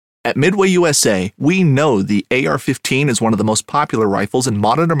At Midway USA, we know the AR-15 is one of the most popular rifles in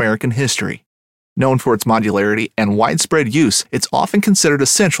modern American history. Known for its modularity and widespread use, it's often considered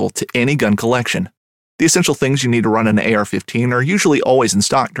essential to any gun collection. The essential things you need to run an AR-15 are usually always in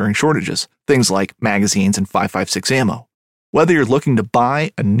stock during shortages, things like magazines and 5.56 ammo. Whether you're looking to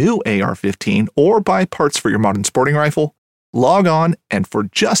buy a new AR-15 or buy parts for your modern sporting rifle, log on and for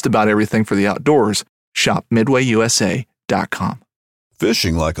just about everything for the outdoors, shop MidwayUSA.com.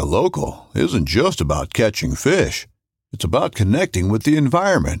 Fishing like a local isn't just about catching fish. It's about connecting with the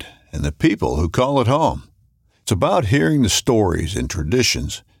environment and the people who call it home. It's about hearing the stories and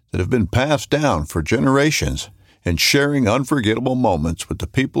traditions that have been passed down for generations and sharing unforgettable moments with the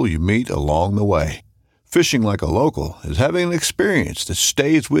people you meet along the way. Fishing like a local is having an experience that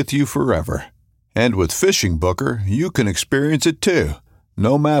stays with you forever. And with Fishing Booker, you can experience it too,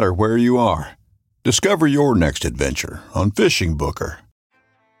 no matter where you are. Discover your next adventure on Fishing Booker.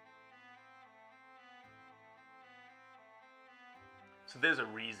 So there's a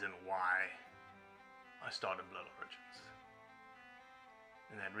reason why I started Blood Origins.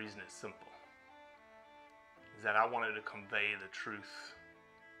 And that reason is simple. Is that I wanted to convey the truth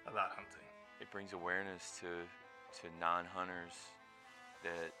about hunting. It brings awareness to non-hunters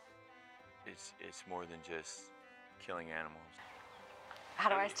that it's more than just killing animals. How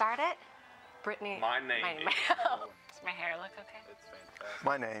do I start it? Brittany. My name is... Does my hair look okay? It's fantastic.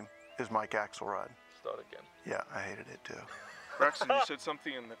 My name is Mike Axelrod. Start again. Yeah, I hated it too. Braxton, you said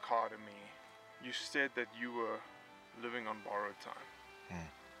something in the car to me. You said that you were living on borrowed time.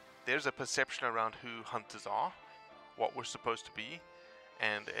 There's a perception around who hunters are, what we're supposed to be,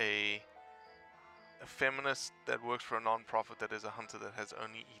 and a feminist that works for a non-profit that is a hunter that has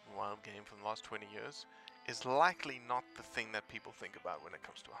only eaten wild game for the last 20 years is likely not the thing that people think about when it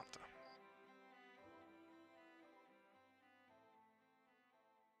comes to a hunter.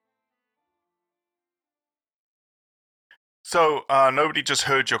 So, nobody just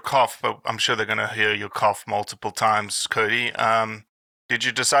heard your cough, but I'm sure they're going to hear your cough multiple times, Cody. Did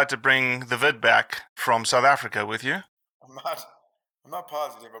you decide to bring the vid back from South Africa with you? I'm not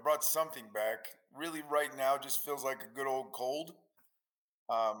positive. I brought something back. Really, right now, just feels like a good old cold.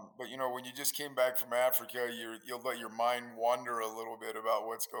 But you know, when you just came back from Africa, you'll let your mind wander a little bit about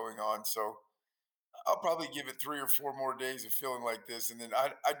what's going on. So I'll probably give it 3 or 4 more days of feeling like this, and then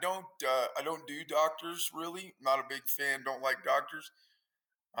I don't do doctors really. Not a big fan. Don't like doctors.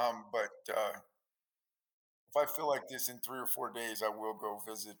 But if I feel like this in 3 or 4 days, I will go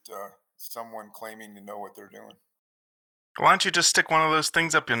visit someone claiming to know what they're doing. Why don't you just stick one of those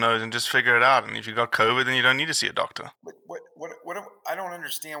things up your nose and just figure it out? And if you got COVID, then you don't need to see a doctor. But I don't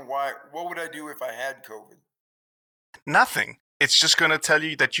understand why. What would I do if I had COVID? Nothing. It's just going to tell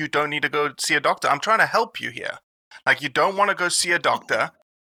you that you don't need to go see a doctor. I'm trying to help you here. Like, you don't want to go see a doctor.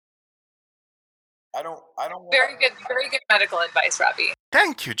 I don't. Very good medical advice, Robbie.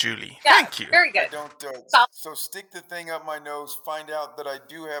 Thank you, Julie. Yeah, Thank you. Very good. I don't. So stick the thing up my nose, find out that I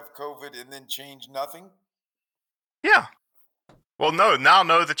do have COVID, and then change nothing? Yeah. Well, no. Now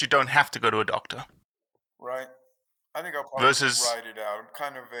know that you don't have to go to a doctor. Right. I think I'll probably Versus- ride it out. I'm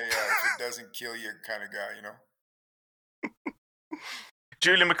kind of a if it doesn't kill you kind of guy, you know?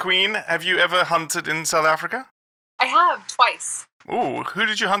 Julie McQueen, have you ever hunted in South Africa? I have twice. Ooh, who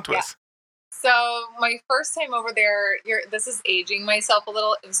did you hunt with? Yeah. So my first time over there, this is aging myself a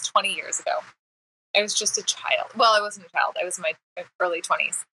little. It was 20 years ago. I was just a child. Well, I wasn't a child. I was in my early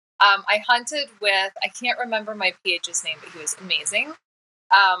 20s. I hunted with, I can't remember my PH's name, but he was amazing.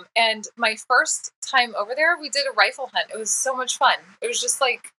 And my first time over there, we did a rifle hunt. It was so much fun. It was just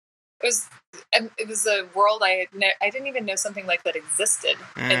like, it was a world I didn't even know something like that existed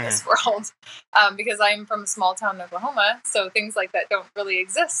in this world, because I'm from a small town in Oklahoma, so things like that don't really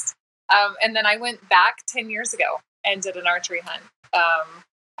exist. And then I went back 10 years ago and did an archery hunt.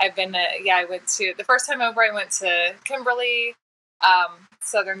 I went to, the first time over, I went to Kimberley,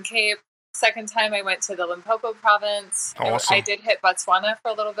 Southern Cape. Second time I went to the Limpopo province. Awesome. I did hit Botswana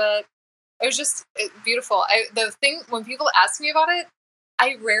for a little bit. It was just beautiful. The thing, when people ask me about it,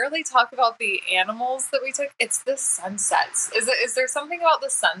 I rarely talk about the animals that we took. It's the sunsets. Is there something about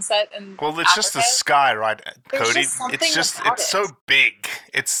the sunset in Well, it's just the sky, right, There's Cody? just something It's about so it. big.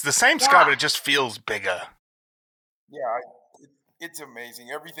 It's the same sky, but it just feels bigger. Yeah, it's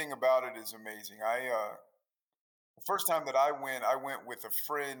amazing. Everything about it is amazing. The first time that I went with a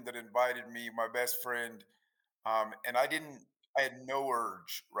friend that invited me, my best friend, and I had no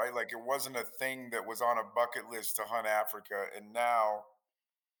urge, right? Like, it wasn't a thing that was on a bucket list to hunt Africa. And now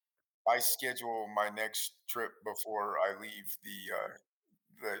I schedule my next trip before I leave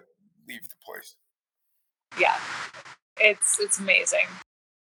the place. Yeah, it's amazing.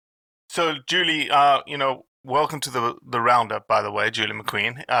 So, Julie, welcome to the Roundup, by the way, Julie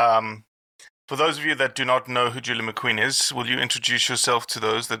McQueen. For those of you that do not know who Julie McQueen is, will you introduce yourself to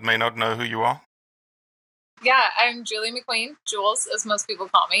those that may not know who you are? Yeah, I'm Julie McQueen, Jules, as most people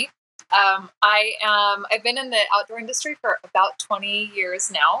call me. I've been in the outdoor industry for about 20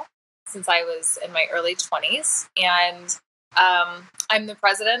 years now, since I was in my early 20s. And I'm the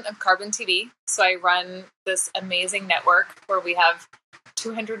president of Carbon TV. So I run this amazing network where we have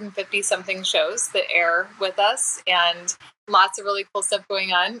 250 something shows that air with us and lots of really cool stuff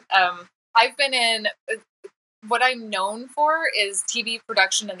going on. I've been in what I'm known for is TV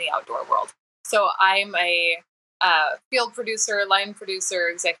production in the outdoor world. So I'm a field producer, line producer,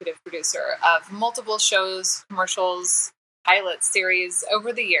 executive producer of multiple shows, commercials, pilot series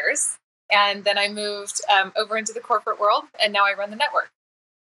over the years. And then I moved over into the corporate world, and now I run the network.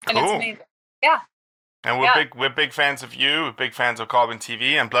 And it's Cool. amazing. Yeah. And we're big fans of you. We're big fans of Carbon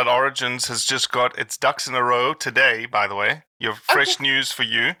TV, and Blood Origins has just got its ducks in a row today. By the way, your fresh news for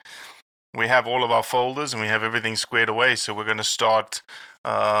you. We have all of our folders and we have everything squared away. So we're going to start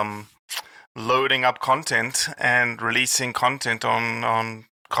loading up content and releasing content on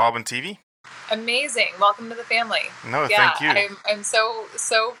Carbon TV. Amazing. Welcome to the family. No, thank you. I'm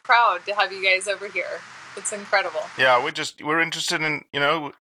so proud to have you guys over here. It's incredible. Yeah, we're interested in,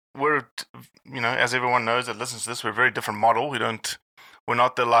 we're, as everyone knows that listens to this, we're a very different model. We're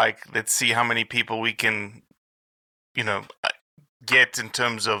not the let's see how many people we can, get in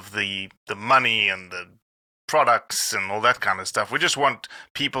terms of the money and the products and all that kind of stuff. We just want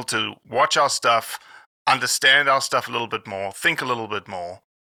people to watch our stuff, understand our stuff a little bit more, think a little bit more,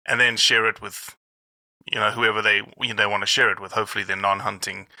 and then share it with whoever they want to share it with. Hopefully their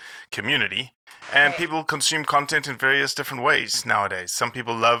non-hunting community. And people consume content in various different ways nowadays. Some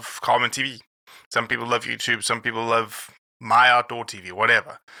people love Carbon TV, some people love YouTube, some people love My Outdoor TV,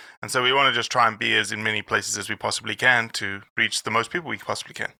 whatever. And so we want to just try and be as in many places as we possibly can to reach the most people we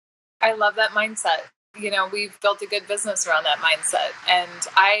possibly can. I love that mindset. We've built a good business around that mindset. And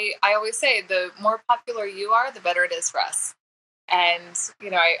I always say the more popular you are, the better it is for us. And,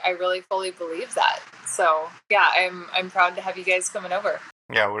 I really fully believe that. So yeah, I'm proud to have you guys coming over.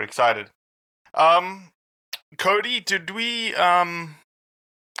 Yeah, we're excited. Cody, did we I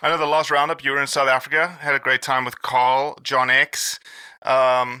know the last roundup you were in South Africa, had a great time with Carl, John X.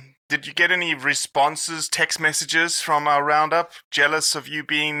 Did you get any responses, text messages from our roundup? Jealous of you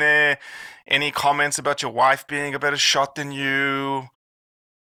being there? Any comments about your wife being a better shot than you?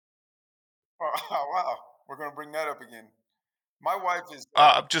 Oh, wow, we're gonna bring that up again. My wife is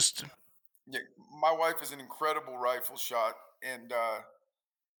my wife is an incredible rifle shot, and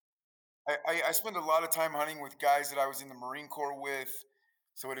I spend a lot of time hunting with guys that I was in the Marine Corps with.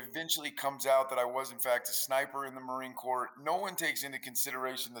 So it eventually comes out that I was in fact a sniper in the Marine Corps. No one takes into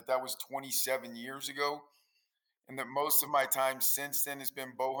consideration that that was 27 years ago, and that most of my time since then has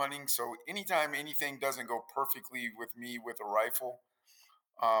been bow hunting. So anytime anything doesn't go perfectly with me with a rifle,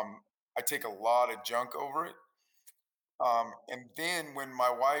 I take a lot of junk over it. And then when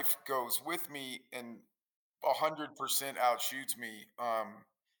my wife goes with me and 100% outshoots me,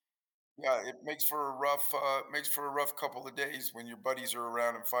 yeah, it makes for a rough couple of days when your buddies are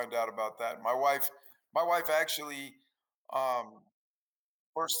around and find out about that. My wife actually, um,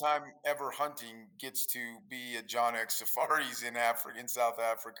 first time ever hunting, gets to be at John X safaris in South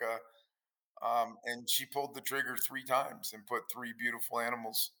Africa, and she pulled the trigger 3 times and put 3 beautiful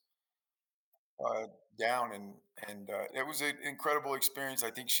animals uh, down, and it was an incredible experience. I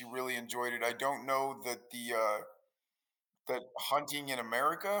think she really enjoyed it. I don't know that that hunting in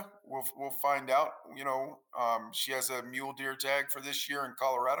America. We'll find out. She has a mule deer tag for this year in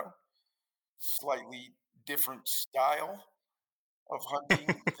Colorado. Slightly different style of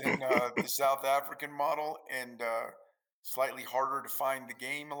hunting than the South African model, and slightly harder to find the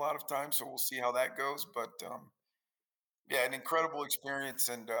game a lot of times. So we'll see how that goes. But yeah, an incredible experience.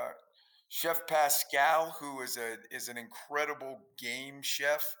 And Chef Pascal, who is an incredible game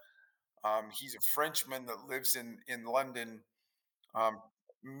chef. He's a Frenchman that lives in London, um,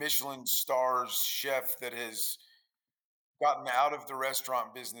 Michelin stars chef that has gotten out of the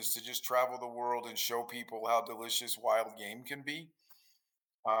restaurant business to just travel the world and show people how delicious wild game can be.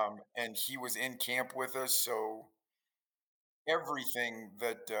 And he was in camp with us, so everything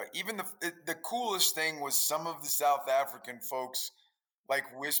that even the coolest thing was some of the South African folks like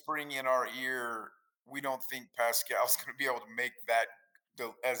whispering in our ear, "We don't think Pascal's going to be able to make that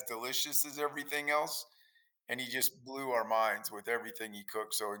as delicious as everything else." And he just blew our minds with everything he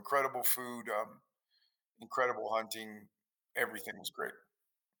cooked. So incredible food, incredible hunting. Everything was great.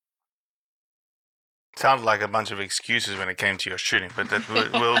 Sounded like a bunch of excuses when it came to your shooting, but that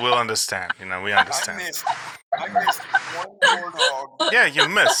we'll understand. We understand. I missed one warthog. Yeah, you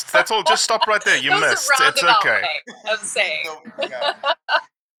missed. That's all. Just stop right there. You That was missed. a It's roundabout okay. way of saying. Yeah.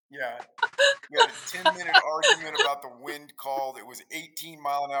 We had a 10-minute argument about the wind call. It was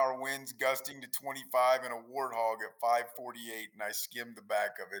 18-mile-an-hour winds gusting to 25 and a warthog at 548, and I skimmed the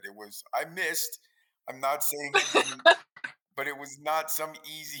back of it. I missed. I'm not saying I didn't, but it was not some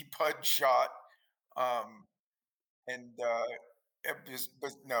easy pud shot. But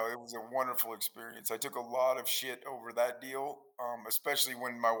no, it was a wonderful experience. I took a lot of shit over that deal, especially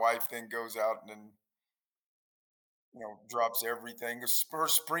when my wife then goes out and drops everything. Her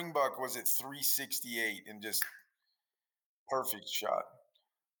spring buck was at 368 and just perfect shot.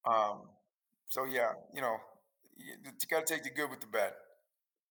 Um, so yeah, you got to take the good with the bad.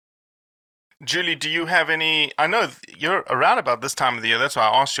 Julie, do you have any? I know you're around about this time of the year. That's why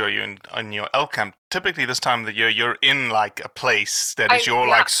I asked you. Are you in your elk camp? Typically, this time of the year, you're in like a place that is your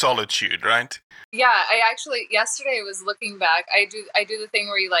like solitude, right? Yeah, I actually yesterday I was looking back. I do the thing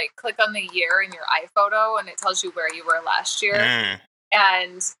where you like click on the year in your iPhoto and it tells you where you were last year.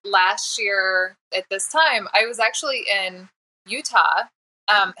 And last year at this time, I was actually in Utah,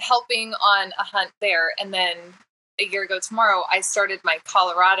 helping on a hunt there, and then a year ago tomorrow, I started my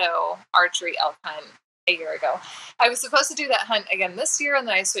Colorado archery elk hunt a year ago. I was supposed to do that hunt again this year, and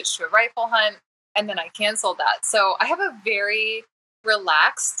then I switched to a rifle hunt, and then I canceled that. So I have a very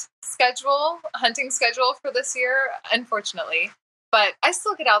relaxed hunting schedule for this year, unfortunately. But I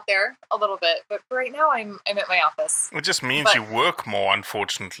still get out there a little bit. But right now, I'm at my office. It just means you work more,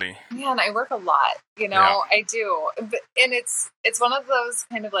 unfortunately. Man, I work a lot. I do. And it's one of those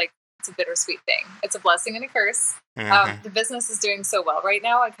kind of like, it's a bittersweet thing. It's a blessing and a curse. The business is doing so well right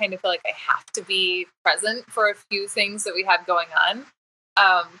now. I kind of feel like I have to be present for a few things that we have going on.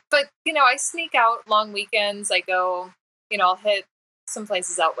 But I sneak out long weekends. I go, I'll hit some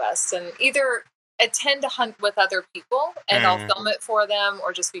places out west and either attend a hunt with other people and I'll film it for them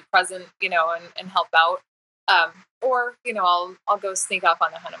or just be present, and help out. Or, I'll go sneak off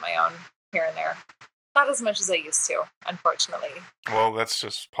on a hunt of my own here and there. Not as much as I used to, unfortunately. Well, that's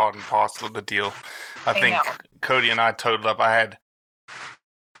just part and parcel of the deal. I think Cody and I totaled up. I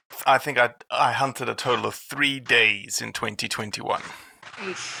hunted a total of 3 days in 2021.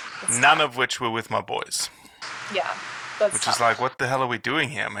 None of which were with my boys. Yeah. Which is like, what the hell are we doing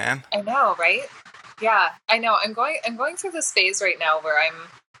here, man? I know, right? Yeah, I know. I'm going through this phase right now where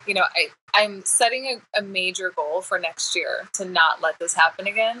I'm setting a major goal for next year to not let this happen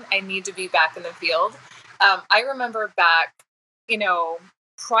again. I need to be back in the field. I remember back,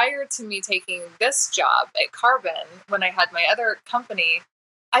 prior to me taking this job at Carbon, when I had my other company,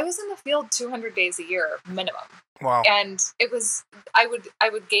 I was in the field 200 days a year minimum. Wow. And it was, I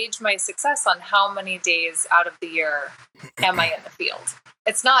would gauge my success on how many days out of the year am I in the field.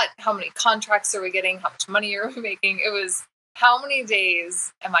 It's not how many contracts are we getting, how much money are we making. It was how many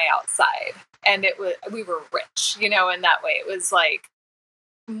days am I outside? And we were rich, in that way. It was like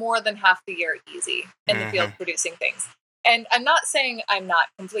more than half the year easy in the field producing things. And I'm not saying I'm not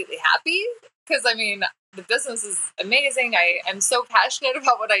completely happy because the business is amazing. I am so passionate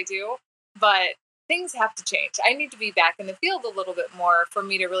about what I do, but things have to change. I need to be back in the field a little bit more for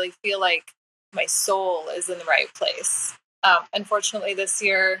me to really feel like my soul is in the right place. Unfortunately, this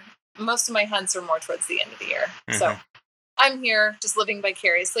year, most of my hunts are more towards the end of the year. So I'm here just living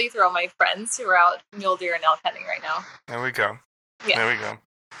vicariously through all my friends who are out mule deer and elk hunting right now. There we go. Yeah. There we go.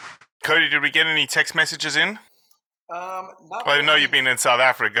 Cody, did we get any text messages in? I know you've been in South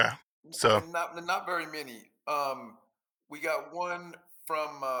Africa, so not very many. We got one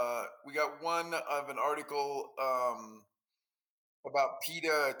of an article about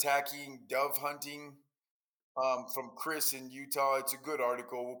PETA attacking dove hunting from Chris in Utah. It's a good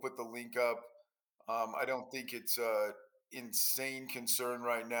article. We'll put the link up. I don't think it's insane concern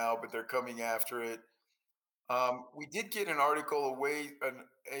right now, but they're coming after it. We did get an article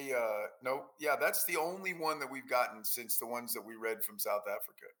that's the only one that we've gotten since the ones that we read from South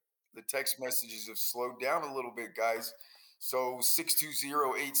Africa. The text messages have slowed down a little bit, guys. So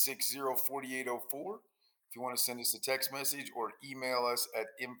 620-860-4804 if you want to send us a text message or email us at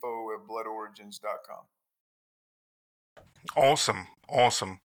info@bloodorigins.com. Awesome.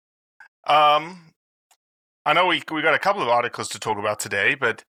 I know we got a couple of articles to talk about today,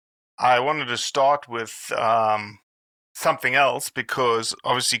 but I wanted to start with something else because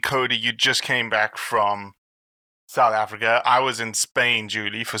obviously, Cody, you just came back from South Africa. I was in Spain,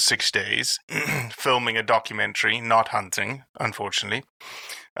 Julie, for 6 days, filming a documentary, not hunting, unfortunately.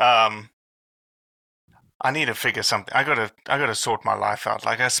 I need to figure something. I gotta sort my life out.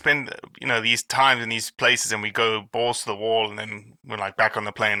 Like I spend, these times in these places, and we go balls to the wall, and then we're like back on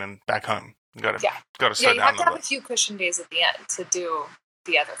the plane and back home. Gotta slow you down have a to little have a bit. few cushion days at the end to do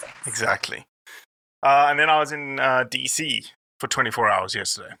the other things. Exactly. And then I was in DC for 24 hours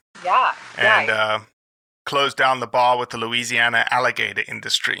yesterday, Yeah. and closed down the bar with the Louisiana alligator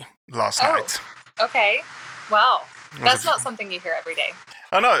industry last night. Okay. Well, It was that's not something you hear every day.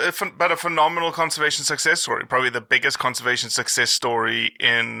 Oh no, but a phenomenal conservation success story. Probably the biggest conservation success story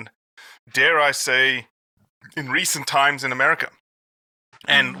in, dare I say, in recent times in America.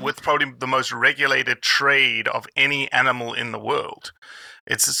 And with probably the most regulated trade of any animal in the world.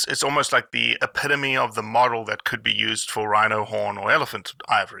 It's almost like the epitome of the model that could be used for rhino horn or elephant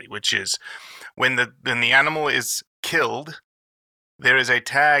ivory, which is when the animal is killed, there is a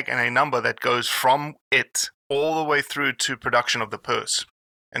tag and a number that goes from it all the way through to production of the purse.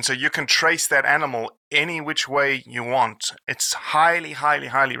 And so you can trace that animal any which way you want. It's highly, highly,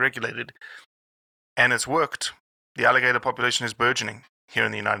 highly regulated. And it's worked. The alligator population is burgeoning here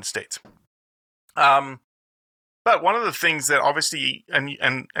in the United States. But one of the things that obviously,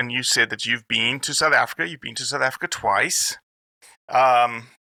 and you said that you've been to South Africa. You've been to South Africa twice.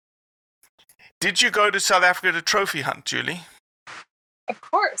 Did you go to South Africa to trophy hunt, Julie? Of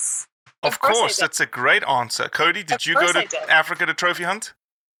course. Of course, that's a great answer. Cody, did you go to Africa to trophy hunt?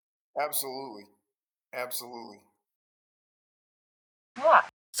 Absolutely. Absolutely. Yeah.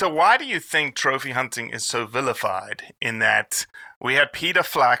 So why do you think trophy hunting is so vilified in that we had Peter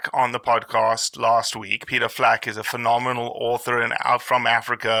Flack on the podcast last week? Peter Flack is a phenomenal author and out from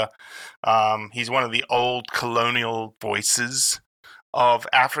Africa. He's one of the old colonial voices of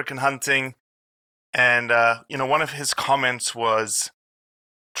African hunting. And, one of his comments was,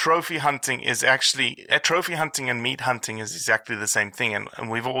 trophy hunting and meat hunting is exactly the same thing.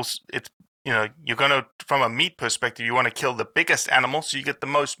 And we've all, you're going to, from a meat perspective, you want to kill the biggest animal so you get the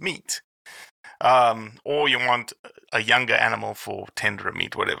most meat. Or you want a younger animal for tenderer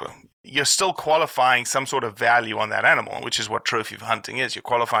meat, whatever. You're still qualifying some sort of value on that animal, which is what trophy hunting is. You're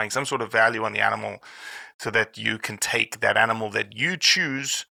qualifying some sort of value on the animal so that you can take that animal that you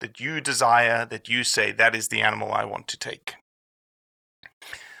choose, that you desire, that you say, that is the animal I want to take.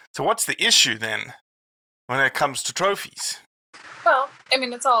 So what's the issue then when it comes to trophies? Well, I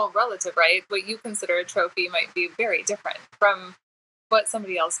mean, it's all relative, right? What you consider a trophy might be very different from what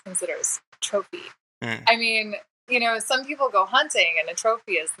somebody else considers a trophy. I mean, some people go hunting and a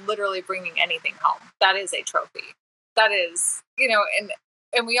trophy is literally bringing anything home. That is a trophy. That is,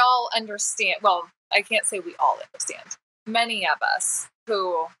 and we all understand. Well, I can't say we all understand. Many of us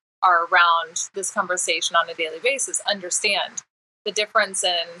who are around this conversation on a daily basis understand the difference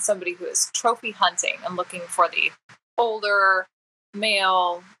in somebody who is trophy hunting and looking for the older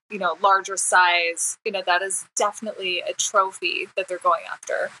male, larger size, that is definitely a trophy that they're going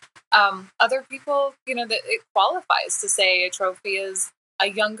after. Other people, that it qualifies to say a trophy is a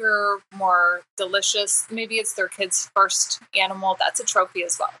younger, more delicious, maybe it's their kid's first animal. That's a trophy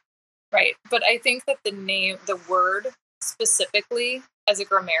as well. Right. But I think that the word specifically as a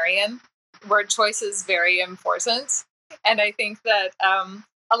grammarian, word choice is very important. And I think that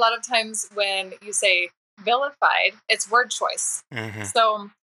a lot of times when you say vilified, it's word choice. Mm-hmm. So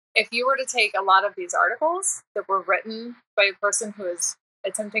if you were to take a lot of these articles that were written by a person who is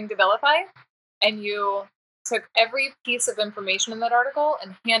attempting to vilify, and you took every piece of information in that article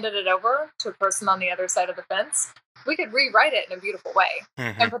and handed it over to a person on the other side of the fence, we could rewrite it in a beautiful way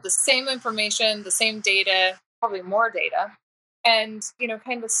and put the same information, the same data, probably more data, and,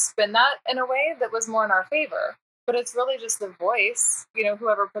 kind of spin that in a way that was more in our favor. But it's really just the voice,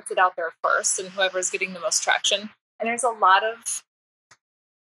 whoever puts it out there first and whoever's getting the most traction. And there's a lot of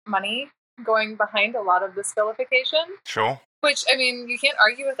money going behind a lot of this vilification. Sure. Which, I mean, you can't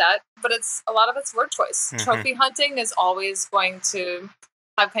argue with that, but a lot of it's word choice. Trophy hunting is always going to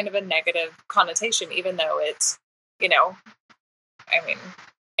have kind of a negative connotation, even though it's, it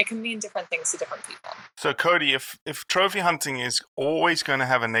can mean different things to different people. So, Cody, if trophy hunting is always going to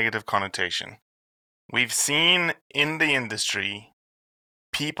have a negative connotation, we've seen in the industry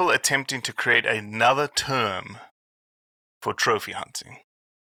people attempting to create another term for trophy hunting.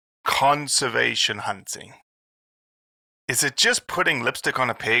 Conservation hunting. Is it just putting lipstick on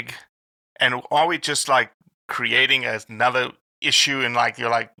a pig? And are we just like creating another issue and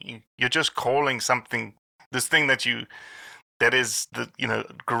you're just calling something, this thing that is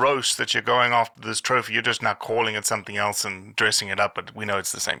gross, that you're going after this trophy, you're just now calling it something else and dressing it up, but we know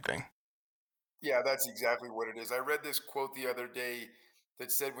it's the same thing. Yeah, that's exactly what it is. I read this quote the other day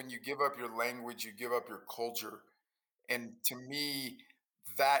that said, when you give up your language, you give up your culture. And to me,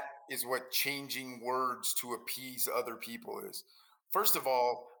 that is what changing words to appease other people is. First of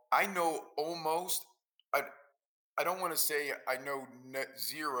all, I know almost, I, I don't want to say I know net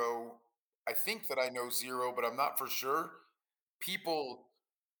zero. I think that I know zero, but I'm not for sure. People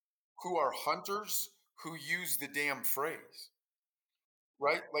who are hunters who use the damn phrase,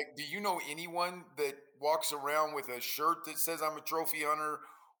 right? Like, do you know anyone that walks around with a shirt that says I'm a trophy hunter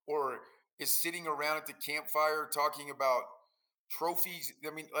or is sitting around at the campfire talking about trophies?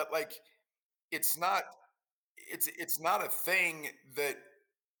 I mean, like, it's not it's not a thing that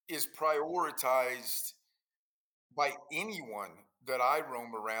is prioritized by anyone that I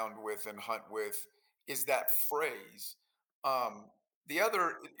roam around with and hunt with is that phrase. Um, the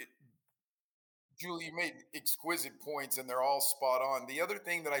other, Julie, you made exquisite points and they're all spot on. The other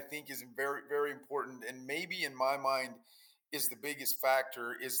thing that I think is very, very important, and maybe in my mind is the biggest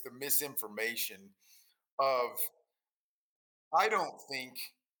factor, is the misinformation of I don't think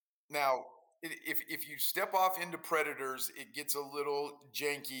now if you step off into predators, it gets a little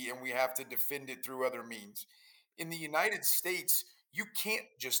janky and we have to defend it through other means. In the United States, you can't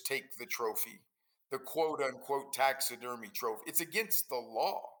just take the trophy, the quote unquote taxidermy trophy. It's against the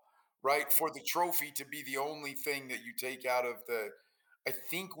law, right? For the trophy to be the only thing that you take out of the I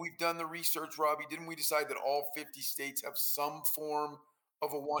think we've done the research, Robbie. Didn't we decide that all 50 states have some form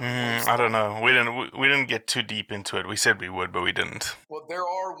of a wanton waste I don't law? know. We didn't get too deep into it. We said we would, but we didn't. Well, there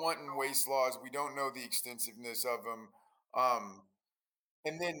are wanton waste laws. We don't know the extensiveness of them. Um,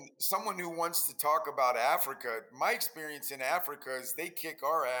 and then someone who wants to talk about Africa, my experience in Africa is they kick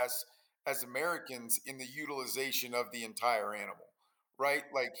our ass as Americans in the utilization of the entire animal, right?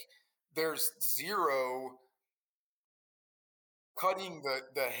 Like there's zero cutting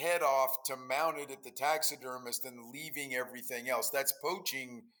the head off to mount it at the taxidermist and leaving everything else. That's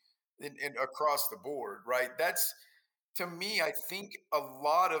poaching across the board, right? That's to me, I think a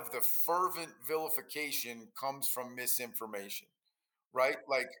lot of the fervent vilification comes from misinformation, right?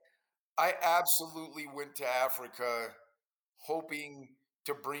 Like, I absolutely went to Africa hoping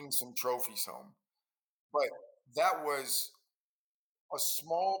to bring some trophies home, but that was a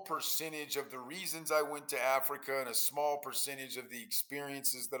small percentage of the reasons I went to Africa and a small percentage of the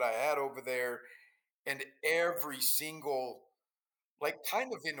experiences that I had over there. And every single like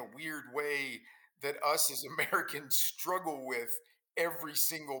kind of in a weird way that us as Americans struggle with every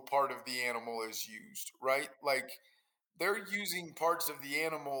single part of the animal is used, right? Like they're using parts of the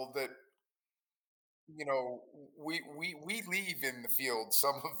animal that you know we leave in the field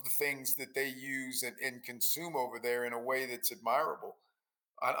some of the things that they use and consume over there in a way that's admirable.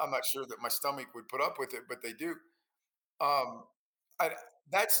 I'm not sure that my stomach would put up with it, but they do. um, I,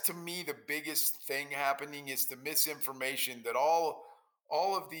 that's to me the biggest thing happening is the misinformation that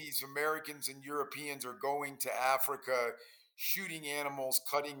all of these Americans and Europeans are going to Africa, shooting animals,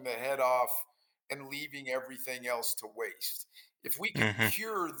 cutting the head off, and leaving everything else to waste. If we could Hmm.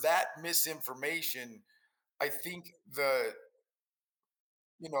 cure that misinformation, I think the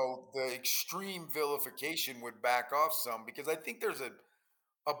the extreme vilification would back off some because I think there's a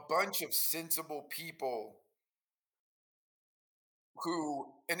bunch of sensible people who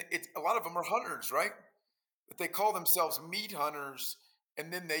and it's a lot of them are hunters, right? But they call themselves meat hunters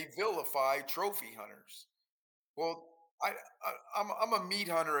and then they vilify trophy hunters. Well, I'm a meat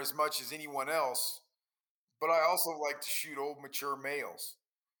hunter as much as anyone else, but I also like to shoot old mature males,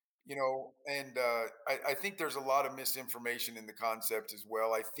 and I think there's a lot of misinformation in the concept as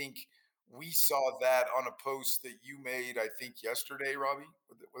well. I think we saw that on a post that you made, I think yesterday, Robbie,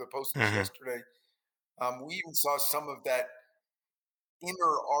 with a post was Hmm. yesterday. We even saw some of that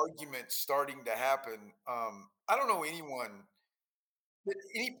inner argument starting to happen. I don't know anyone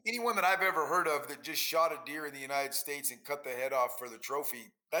that I've ever heard of that just shot a deer in the United States and cut the head off for the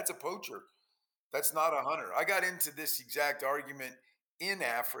trophy. That's a poacher. That's not a hunter. I got into this exact argument in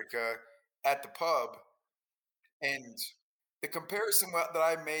Africa at the pub, and the comparison that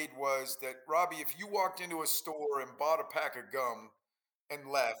I made was that Robbie, if you walked into a store and bought a pack of gum and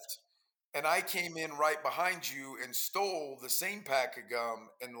left, and I came in right behind you and stole the same pack of gum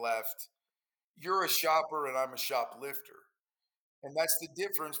and left, you're a shopper and I'm a shoplifter. And that's the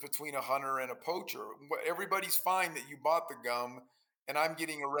difference between a hunter and a poacher. Everybody's fine that you bought the gum, and I'm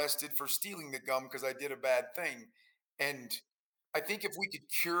getting arrested for stealing the gum because I did a bad thing. And I think if we could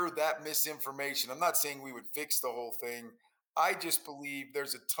cure that misinformation, I'm not saying we would fix the whole thing. I just believe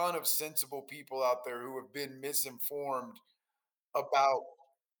there's a ton of sensible people out there who have been misinformed about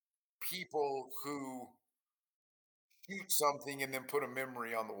people who shoot something and then put a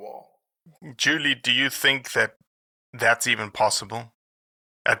memory on the wall. Julie, do you think that that's even possible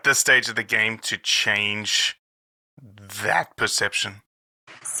at this stage of the game to change that perception?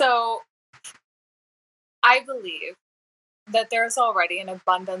 So I believe that there's already an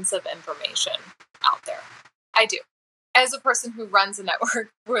abundance of information out there. I do. As a person who runs a network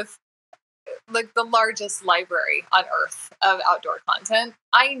with like the largest library on earth of outdoor content,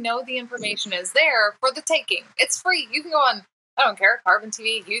 I know the information is there for the taking. It's free. You can go on, I don't care, Carbon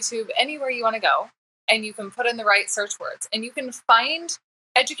TV, YouTube, anywhere you want to go, and you can put in the right search words and you can find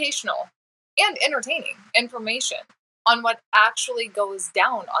educational and entertaining information on what actually goes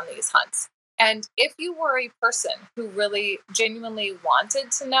down on these hunts. And if you were a person who really genuinely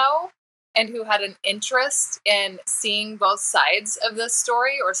wanted to know and who had an interest in seeing both sides of the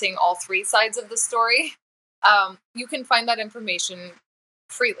story or seeing all three sides of the story, you can find that information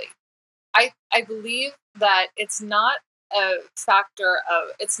freely. I believe that it's not a factor of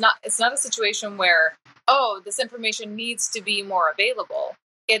it's not a situation where, oh, this information needs to be more available.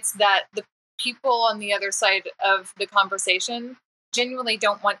 It's that the people on the other side of the conversation genuinely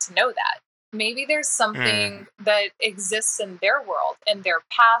don't want to know that. Maybe there's something that exists in their world, in their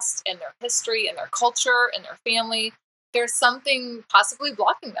past, in their history, in their culture, in their family. There's something possibly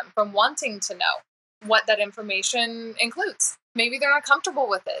blocking them from wanting to know what that information includes. Maybe they're not comfortable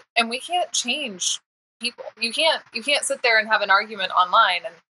with it, and we can't change people. You can't sit there and have an argument online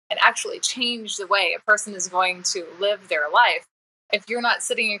and actually change the way a person is going to live their life if you're not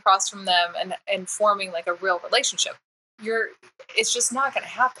sitting across from them and forming like a real relationship. It's just not going to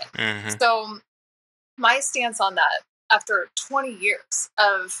happen. So my stance on that, after 20 years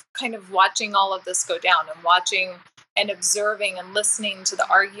of kind of watching all of this go down and watching and observing and listening to the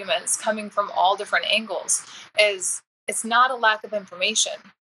arguments coming from all different angles, is it's not a lack of information.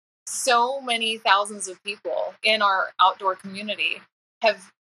 So many thousands of people in our outdoor community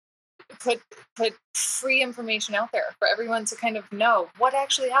have put free information out there for everyone to kind of know what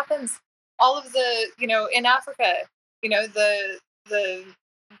actually happens. All of the, in Africa, the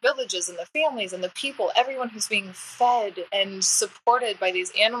villages and the families and the people, everyone who's being fed and supported by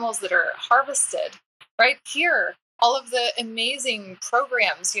these animals that are harvested right here. All of the amazing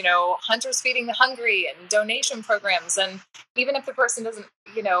programs, Hunters Feeding the Hungry and donation programs. And even if the person doesn't,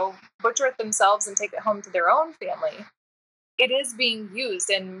 butcher it themselves and take it home to their own family, it is being used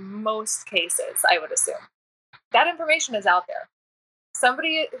in most cases, I would assume. That information is out there.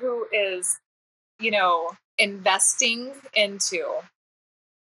 Somebody who is, investing into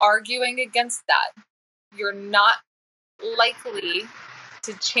arguing against that, you're not likely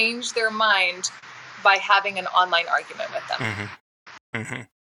to change their mind by having an online argument with them.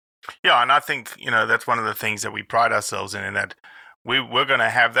 Yeah, and I think, that's one of the things that we pride ourselves in that we're going to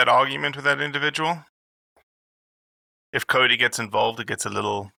have that argument with that individual. If Cody gets involved, it gets a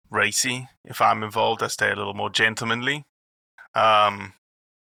little racy. If I'm involved, I stay a little more gentlemanly. But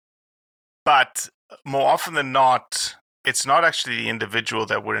more often than not, it's not actually the individual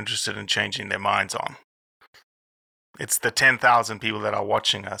that we're interested in changing their minds on. It's the 10,000 people that are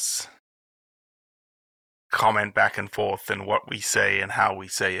watching us comment back and forth and what we say and how we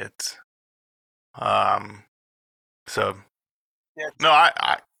say it. So, Yeah, no,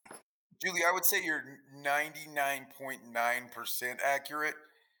 I Julie, I would say you're 99.9% accurate,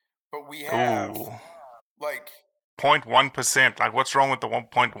 but we have ooh, like 0.1%. Like, what's wrong with the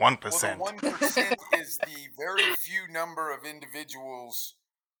 1.1%? well, the 1% is the very few number of individuals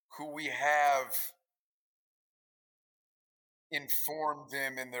who we have informed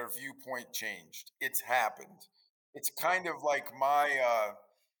them and their viewpoint changed. It's happened. It's kind of like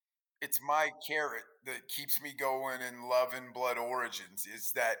it's my carrot that keeps me going in Love and Blood Origins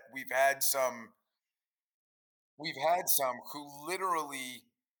is that we've had some who literally,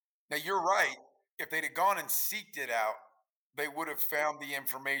 now you're right, if they'd have gone and seeked it out, they would have found the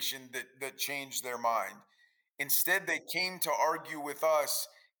information that changed their mind. Instead, they came to argue with us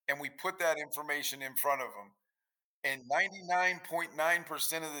and we put that information in front of them. And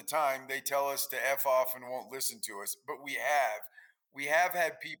 99.9% of the time, they tell us to F off and won't listen to us. But we have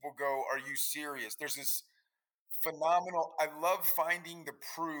had people go, "Are you serious?" There's this phenomenal, I love finding the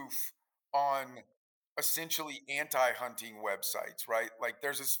proof on essentially anti-hunting websites, right? Like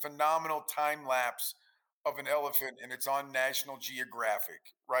there's this phenomenal time lapse of an elephant and it's on National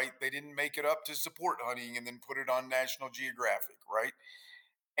Geographic, right? They didn't make it up to support hunting and then put it on National Geographic, right?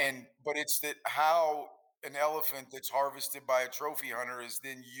 And but it's that how an elephant that's harvested by a trophy hunter is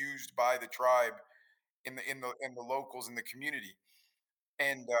then used by the tribe in the locals in the community.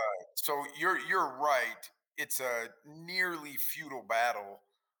 And so you're right. It's a nearly futile battle,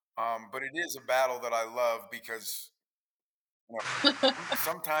 but it is a battle that I love because you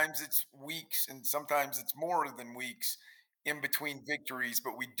sometimes it's weeks and sometimes it's more than weeks in between victories,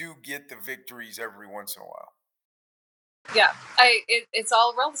 but we do get the victories every once in a while. Yeah, it's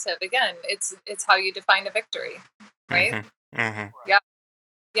all relative. Again, it's how you define a victory, right? Yeah,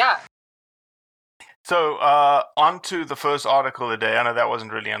 yeah. So, on to the first article of the day. I know that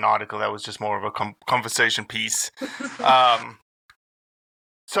wasn't really an article, that was just more of a conversation piece.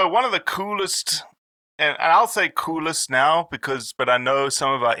 So, one of the coolest, and I'll say coolest now but I know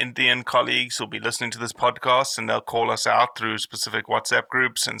some of our Indian colleagues will be listening to this podcast and they'll call us out through specific WhatsApp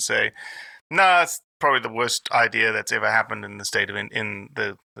groups and say, nah, it's probably the worst idea that's ever happened in the state of in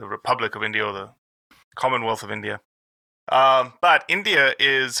the Republic of India or the Commonwealth of India. But India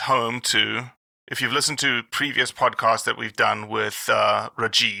is home to, if you've listened to previous podcasts that we've done with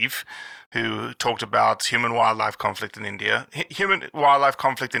Rajiv, who talked about human-wildlife conflict in India, human-wildlife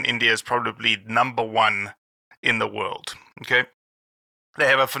conflict in India is probably number one in the world. Okay, they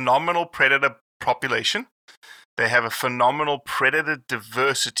have a phenomenal predator population. They have a phenomenal predator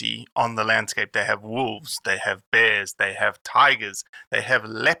diversity on the landscape. They have wolves, they have bears, they have tigers, they have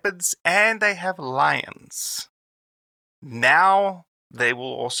leopards, and they have lions. Now they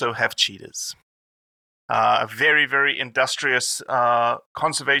will also have cheetahs. A very, very industrious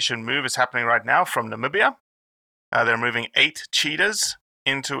conservation move is happening right now from Namibia. They're moving 8 cheetahs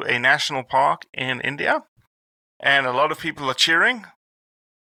into a national park in India. And a lot of people are cheering.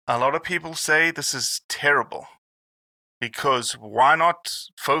 A lot of people say this is terrible. Because why not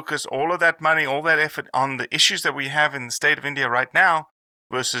focus all of that money, all that effort on the issues that we have in the state of India right now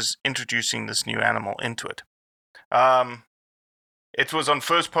versus introducing this new animal into it? It was on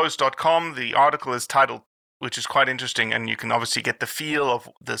firstpost.com. The article is titled, which is quite interesting, and you can obviously get the feel of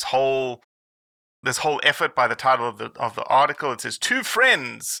this whole effort by the title of the article. It says 2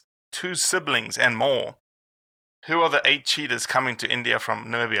 friends, 2 siblings, and more. Who are the 8 cheetahs coming to India from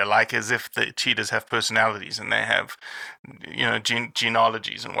Namibia? Like as if the cheetahs have personalities and they have,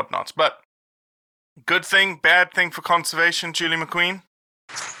 genealogies and whatnots. But good thing, bad thing for conservation, Julie McQueen?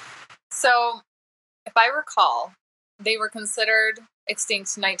 So, if I recall, they were considered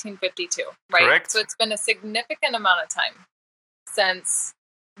extinct in 1952, right? Correct. So it's been a significant amount of time since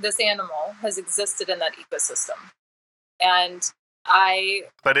this animal has existed in that ecosystem. And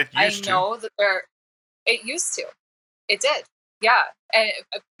But it used I know that it used to. It did. Yeah. And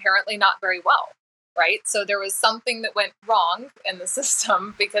apparently not very well, right? So there was something that went wrong in the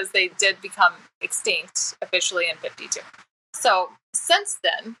system because they did become extinct officially in 52. So since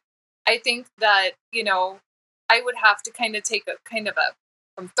then, I think that, I would have to kind of take a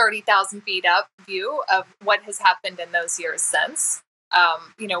from 30,000 feet up view of what has happened in those years since.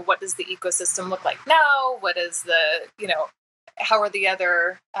 What does the ecosystem look like now? What is how are the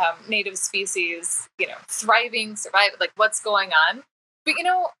other native species, thriving, surviving? Like, what's going on? But,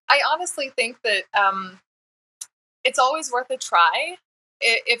 I honestly think that it's always worth a try.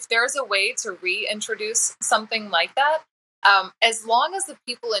 If there's a way to reintroduce something like that, as long as the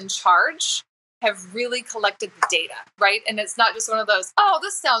people in charge have really collected the data, right? And it's not just one of those, oh,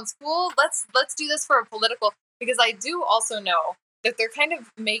 this sounds cool. Let's do this for a political, because I do also know that they're kind of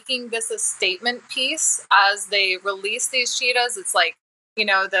making this a statement piece as they release these cheetahs. It's like,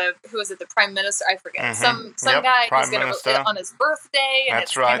 who is it? The prime minister? I forget. Some guy who's going to release it on his birthday, and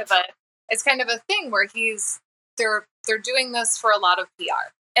That's right. It's kind of a thing where they're doing this for a lot of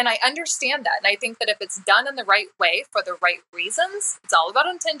PR. And I understand that. And I think that if it's done in the right way for the right reasons, it's all about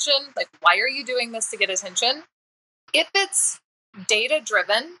intention. Like, why are you doing this to get attention? If it's data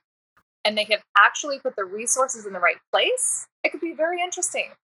driven and they have actually put the resources in the right place, it could be very interesting.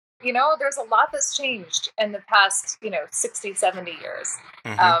 There's a lot that's changed in the past, 60, 70 years.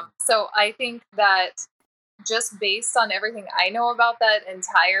 Mm-hmm. So I think that just based on everything I know about that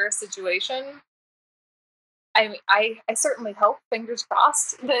entire situation, I certainly hope, fingers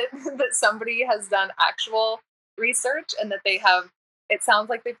crossed, that somebody has done actual research and that they have, it sounds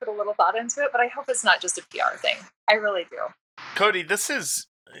like they put a little thought into it, but I hope it's not just a PR thing. I really do. Cody, this is,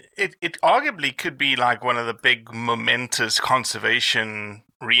 it arguably could be like one of the big momentous conservation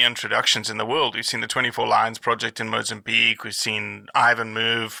reintroductions in the world. We've seen the 24 Lions Project in Mozambique. We've seen Ivan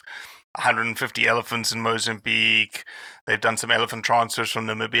move 150 elephants in Mozambique. They've done some elephant transfers from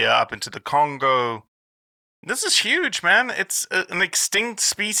Namibia up into the Congo. This is huge, man. It's an extinct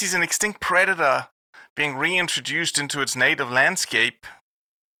species, an extinct predator being reintroduced into its native landscape.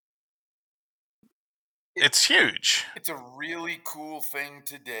 It's huge. It's a really cool thing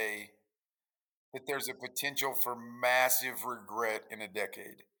today that there's a potential for massive regret in a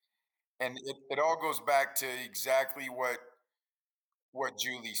decade. And it all goes back to exactly what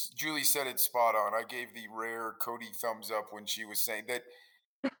Julie said. It's spot on. I gave the rare Cody thumbs up when she was saying that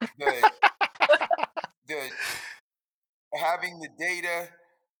the having the data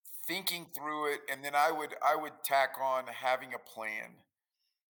thinking through it, and then I would tack on having a plan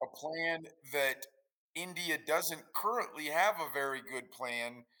that India doesn't currently have a very good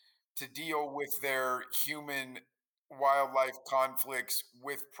plan to deal with their human wildlife conflicts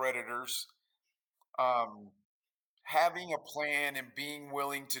with predators. Um, Having a plan and being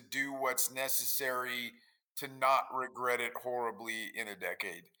willing to do what's necessary to not regret it horribly in a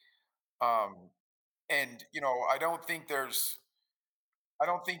decade. Um, and I don't think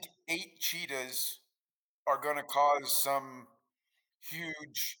 8 cheetahs are going to cause some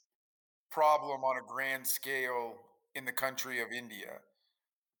huge problem on a grand scale in the country of India.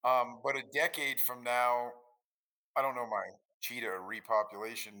 But a decade from now, I don't know my cheetah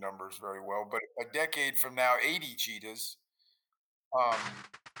repopulation numbers very well, but a decade from now, 80 cheetahs.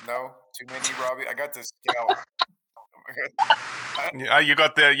 No, too many, Robbie. I got to scout. I- Yeah, you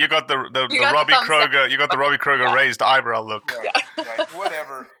got You the got the Robbie thumbs down. Kroger, you got the Robbie Kroger raised eyebrow look. right,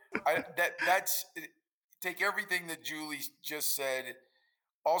 whatever. Take everything that Julie just said.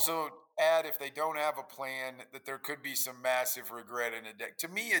 Also, add if they don't have a plan that there could be some massive regret in a deck. To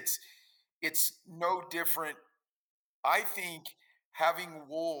me, it's no different. I think having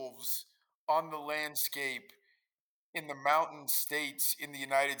wolves on the landscape in the mountain states in the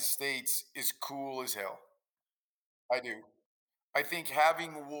United States is cool as hell. I do. I think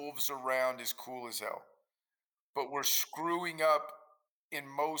having wolves around is cool as hell. But we're screwing up in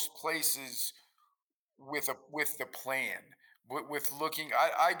most places with the plan. With looking,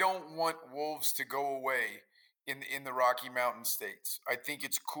 I don't want wolves to go away in the Rocky Mountain states. I think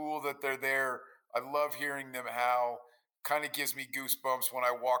it's cool that they're there. I love hearing them howl. Kind of gives me goosebumps when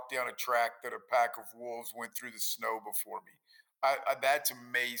I walk down a track that a pack of wolves went through the snow before me. That's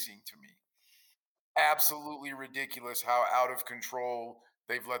amazing to me. Absolutely ridiculous how out of control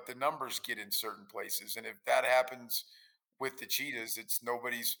they've let the numbers get in certain places. And if that happens with the cheetahs, it's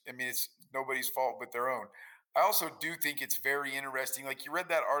nobody's fault but their own. I also do think it's very interesting. Like you read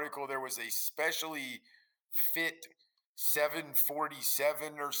that article, there was a specially fit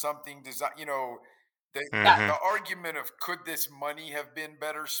 747 or something design, the, Hmm. the argument of could this money have been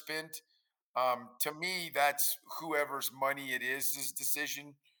better spent? To me, that's whoever's money it is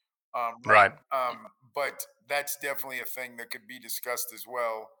decision. Right. Right. But that's definitely a thing that could be discussed as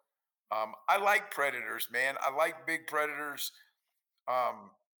well. I like predators, man. I like big predators.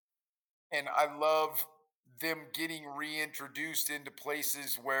 Um, and I love them getting reintroduced into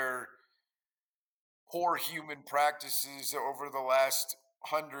places where poor human practices over the last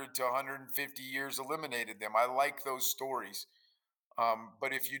 100 to 150 years eliminated them. I like those stories.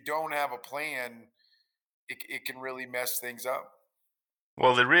 But if you don't have a plan, it can really mess things up.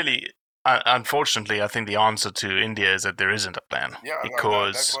 Well, unfortunately, I think the answer to India is that there isn't a plan, Yeah, that's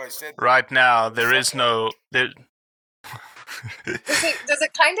because what I said. right now there is Fuck no there. Does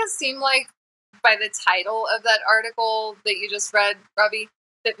it kind of seem like, by the title of that article that you just read, Robbie,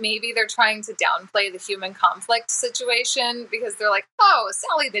 that maybe they're trying to downplay the human conflict situation because they're like, oh,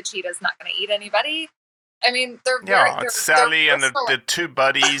 Sally the cheetah's not going to eat anybody. I mean, Yeah, it's Sally they're and the two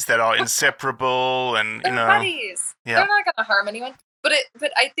buddies that are inseparable, and they're buddies. Yeah. They're not going to harm anyone. But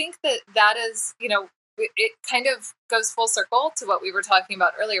I think that is, it kind of goes full circle to what we were talking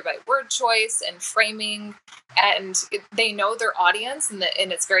about earlier about word choice and framing, and they know their audience, and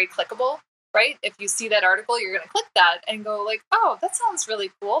it's very clickable, right? If you see that article, you're going to click that and go like, oh, that sounds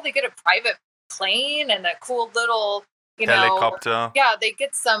really cool. They get a private plane and a cool little helicopter. Yeah, they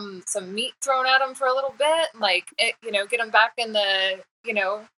get some meat thrown at them for a little bit, like get them back in the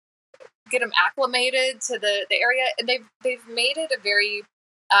get them acclimated to the area, and they've made it a very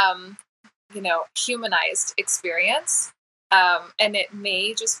humanized experience, and it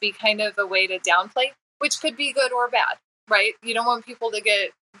may just be kind of a way to downplay, which could be good or bad, right? You don't want people to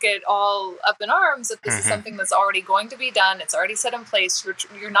get all up in arms if this is something that's already going to be done, it's already set in place,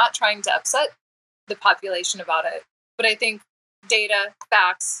 you're not trying to upset the population about it. But I think data,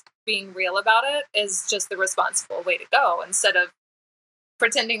 facts, being real about it is just the responsible way to go, instead of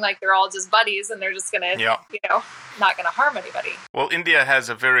pretending like they're all just buddies and they're just gonna, not gonna harm anybody. Well, India has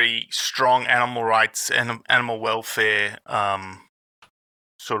a very strong animal rights and animal welfare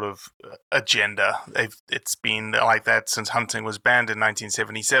sort of agenda. It's been like that since hunting was banned in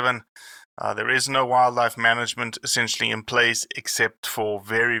 1977. There is no wildlife management essentially in place except for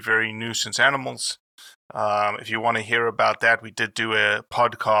very, very nuisance animals. If you want to hear about that, we did do a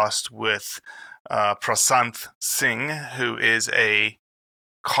podcast with Prasanth Singh, who is a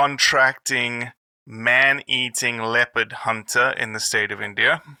contracting man-eating leopard hunter in the state of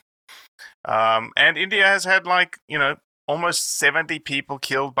India. And India has had almost 70 people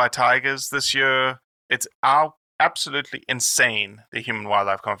killed by tigers this year. It's our absolutely insane, the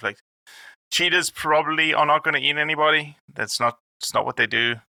human-wildlife conflict. Cheetahs probably are not going to eat anybody. It's not what they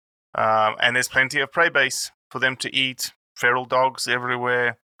do. And there's plenty of prey base for them to eat. Feral dogs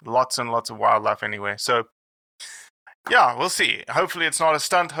everywhere. Lots and lots of wildlife anywhere. So, yeah, we'll see. Hopefully it's not a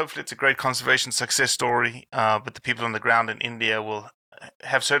stunt. Hopefully it's a great conservation success story. But the people on the ground in India will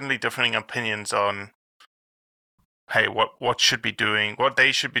have certainly differing opinions on, hey, what should be doing, what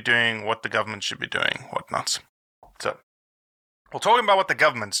they should be doing, what the government should be doing, whatnot. So, we're talking about what the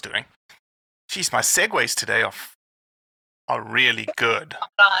government's doing. Jeez, my segues today are really good.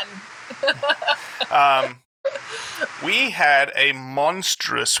 We had a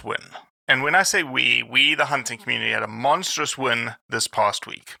monstrous win. And when I say we, the hunting community, had a monstrous win this past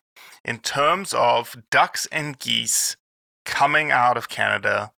week in terms of ducks and geese coming out of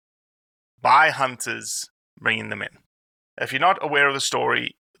Canada by hunters bringing them in. If you're not aware of the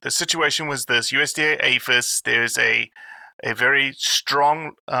story, the situation was this. USDA APHIS, there's a very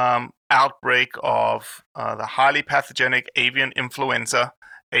strong outbreak of the highly pathogenic avian influenza,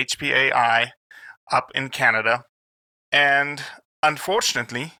 HPAI, up in Canada. And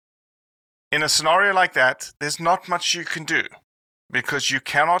unfortunately, in a scenario like that, there's not much you can do because you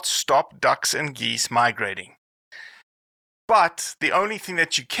cannot stop ducks and geese migrating. But the only thing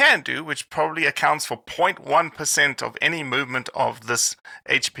that you can do, which probably accounts for 0.1% of any movement of this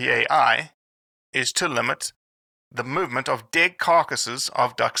HPAI, is to limit the movement of dead carcasses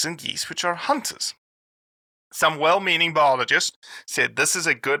of ducks and geese, which are hunters. Some well-meaning biologist said, this is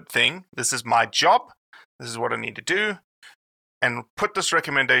a good thing, this is my job, this is what I need to do, and put this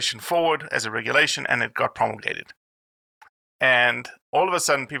recommendation forward as a regulation, and it got promulgated. And all of a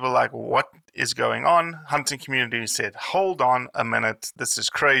sudden, people are like, what is going on? Hunting community said, hold on a minute, this is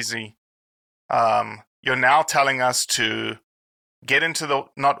crazy. You're now telling us to get into the,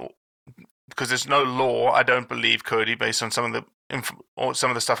 not, because there's no law, I don't believe, Cody, based on some of the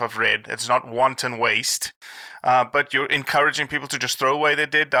stuff I've read. It's not wanton waste, but you're encouraging people to just throw away their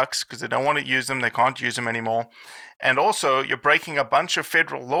dead ducks because they don't want to use them, they can't use them anymore. And also, you're breaking a bunch of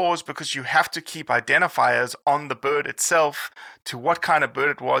federal laws because you have to keep identifiers on the bird itself to what kind of bird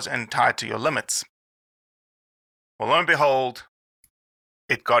it was and tied to your limits. Well, lo and behold,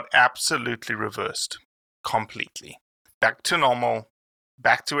 it got absolutely reversed. Completely. Back to normal.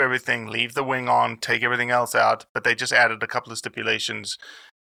 Back to everything. Leave the wing on. Take everything else out. But they just added a couple of stipulations.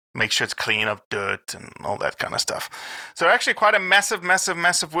 Make sure it's clean of dirt and all that kind of stuff. So actually quite a massive, massive,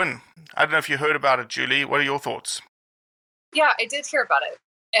 massive win. I don't know if you heard about it, Julie. What are your thoughts? Yeah, I did hear about it.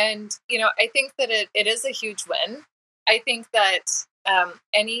 And, I think that it is a huge win. I think that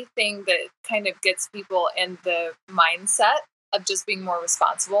anything that kind of gets people in the mindset of just being more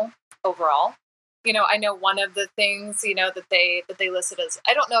responsible overall. I know one of the things, that they listed as,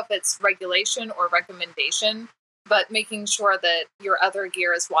 I don't know if it's regulation or recommendation, but making sure that your other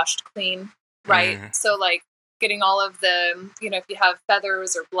gear is washed clean, right? Mm-hmm. So like getting all of the, if you have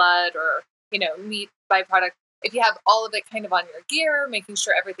feathers or blood or, meat byproduct, if you have all of it kind of on your gear, making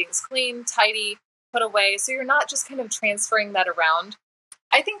sure everything's clean, tidy, put away. So you're not just kind of transferring that around.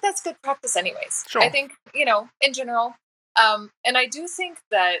 I think that's good practice anyways. Sure. I think, in general. And I do think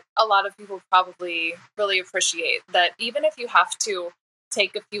that a lot of people probably really appreciate that even if you have to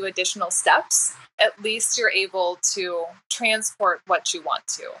take a few additional steps, at least you're able to transport what you want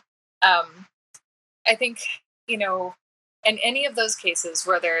to. I think, in any of those cases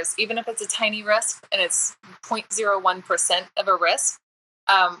where there's, even if it's a tiny risk and it's 0.01% of a risk,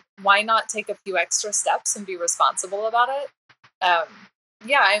 why not take a few extra steps and be responsible about it? I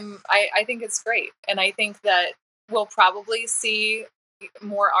think it's great. And I think that we'll probably see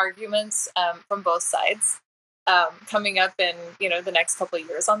more arguments from both sides coming up in, the next couple of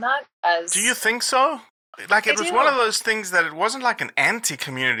years on that. Do you think so? Like, it was one of those things that it wasn't like an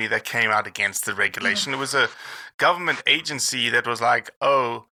anti-community that came out against the regulation. Mm-hmm. It was a government agency that was like,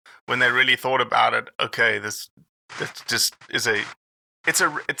 oh, when they really thought about it, okay, this just is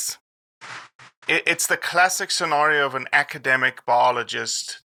it's the classic scenario of an academic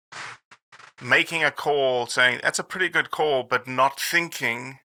biologist making a call saying that's a pretty good call, but not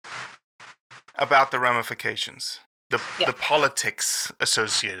thinking about the ramifications, the politics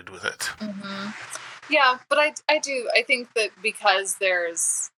associated with it. Mm-hmm. Yeah, but I think that because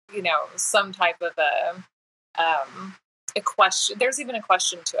there's, some type of a question, there's even a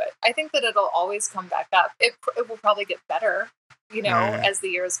question to it. I think that it'll always come back up. It will probably get better, as the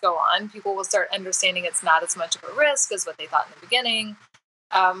years go on. People will start understanding it's not as much of a risk as what they thought in the beginning.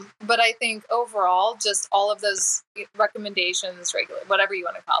 But I think overall, just all of those recommendations, whatever you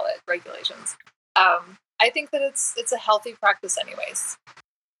want to call it, regulations, I think that it's a healthy practice anyways.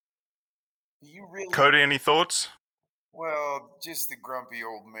 Do you really? Cody, any thoughts? Well, just the grumpy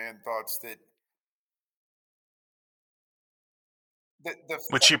old man thoughts that the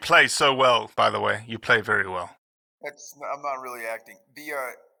Which you play so well, by the way. You play very well. I'm not really acting. The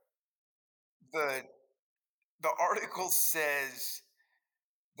the article says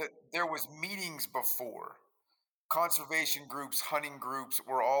that there was meetings before. Conservation groups, hunting groups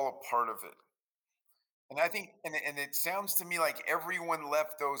were all a part of it. And I think, and it sounds to me like everyone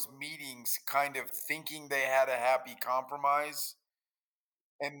left those meetings kind of thinking they had a happy compromise,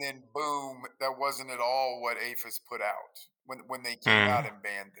 and then boom, that wasn't at all what APHIS put out when they came out Mm. and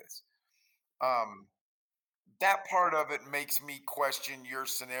banned this. Um, that part of it makes me question your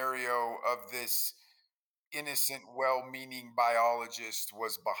scenario of this innocent, well-meaning biologist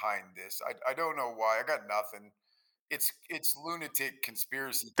was behind this. I don't know why. I got nothing. It's lunatic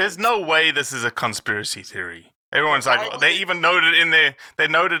conspiracy There's theories. no way this is a conspiracy theory. Everyone's Why like, would they even noted in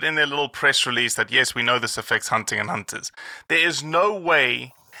their little press release that yes, we know this affects hunting and hunters. There is no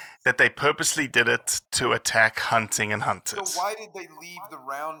way that they purposely did it to attack hunting and So hunters. why did they leave the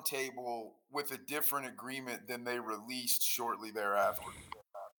round table with a different agreement than they released shortly thereafter?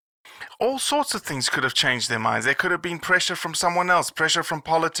 All sorts of things could have changed their minds. There could have been pressure from someone else, pressure from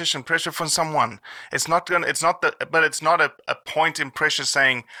politician, pressure from someone. It's not a point in pressure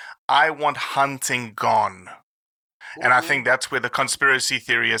saying, I want hunting gone. And I think that's where the conspiracy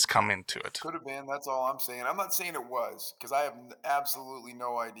theory has come into it. Could have been. That's all I'm saying. I'm not saying it was because I have absolutely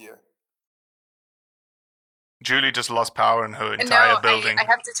no idea. Julie just lost power in her entire building. I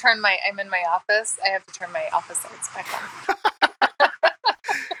have to turn I'm in my office. I have to turn my office lights back on.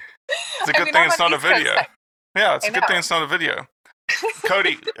 It's a good thing it's not a video. Yeah, it's a good thing know. it's not a video.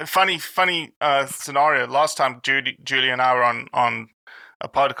 Cody, funny scenario. Last time Julie and I were on a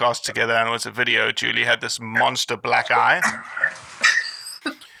podcast together and it was a video, Julie had this monster black eye.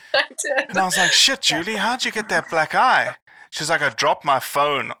 I did. And I was like, shit, Julie, how'd you get that black eye? She's like, I dropped my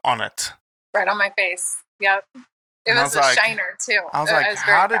phone on it. Right on my face. Yep. It was a shiner too. I was like,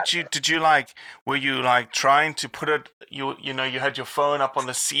 how did you like, were you like trying to put it, you had your phone up on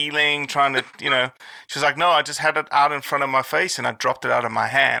the ceiling trying to, she's like, no, I just had it out in front of my face and I dropped it out of my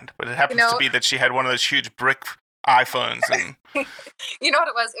hand. But it happens to be that she had one of those huge brick iPhones. And you know what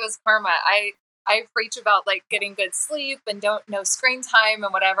it was? It was karma. I preach about like getting good sleep and no screen time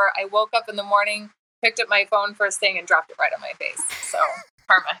and whatever. I woke up in the morning, picked up my phone first thing and dropped it right on my face. So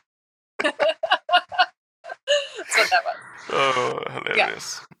karma. That's what that was. Oh,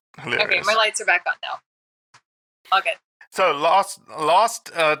 hilarious. Yeah. Hilarious. Okay, my lights are back on now. All good. So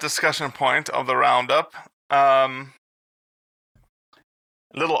last discussion point of the roundup.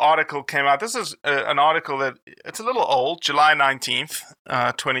 Little article came out. This is an article that it's a little old. July 19th,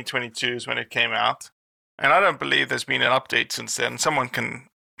 2022 is when it came out. And I don't believe there's been an update since then. Someone can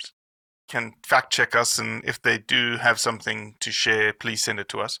fact check us, and if they do have something to share, please send it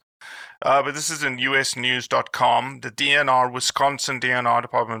to us. But this is in usnews.com. The Wisconsin DNR,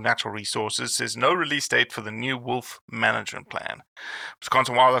 Department of Natural Resources, says no release date for the new wolf management plan.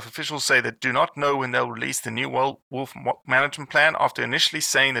 Wisconsin wildlife officials say they do not know when they'll release the new wolf management plan after initially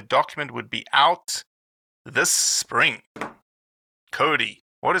saying the document would be out this spring. Cody,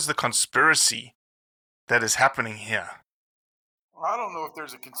 what is the conspiracy that is happening here? I don't know if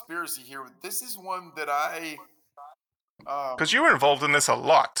there's a conspiracy here. This is one that because you were involved in this a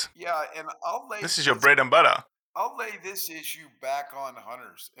lot. Yeah, and this is your bread and butter. I'll lay this issue back on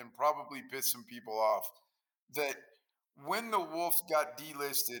hunters and probably piss some people off. That when the wolves got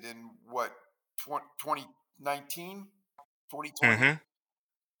delisted in what 2019, 2020.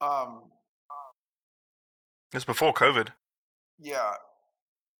 It's before COVID. Yeah,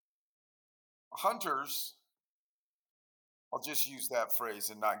 hunters. I'll just use that phrase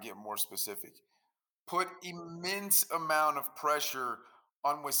and not get more specific. Put immense amount of pressure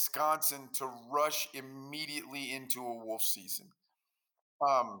on Wisconsin to rush immediately into a wolf season.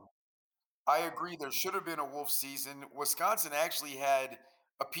 I agree there should have been a wolf season. Wisconsin actually had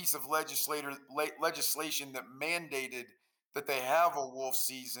a piece of legislation that mandated that they have a wolf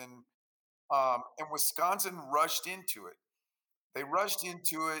season, and Wisconsin rushed into it. They rushed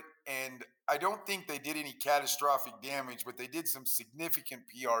into it, and I don't think they did any catastrophic damage, but they did some significant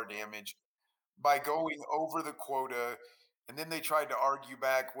PR damage by going over the quota. And then they tried to argue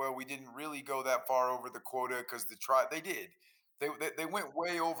back, well, we didn't really go that far over the quota because they did. They went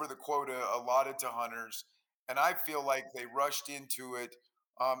way over the quota allotted to hunters, and I feel like they rushed into it.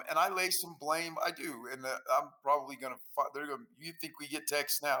 And I lay some blame. I do, and I'm probably gonna. They're gonna. You think we get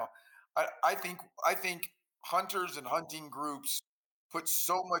texts now? I think hunters and hunting groups put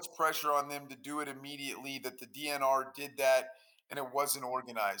so much pressure on them to do it immediately that the DNR did that, and it wasn't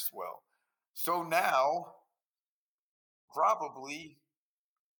organized well. So now, probably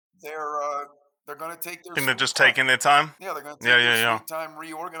they're going to take their think they're sweet just time. taking their time. Yeah, they're going to Yeah, take their yeah, yeah. sweet time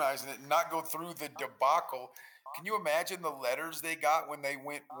reorganizing it and not go through the debacle. Can you imagine the letters they got when they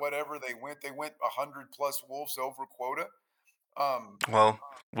went whatever they went? They went 100+ wolves over quota. Well,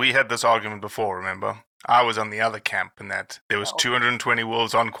 we had this argument before, remember? I was on the other camp in that there was Okay. 220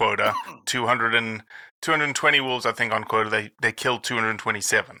 wolves on quota, 220 wolves, I think, on quota. They killed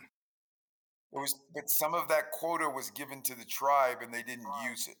 227. But some of that quota was given to the tribe and they didn't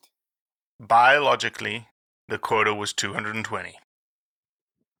use it. Biologically, the quota was 220.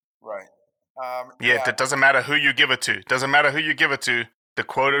 Right. Yet it doesn't matter who you give it to. Doesn't matter who you give it to. The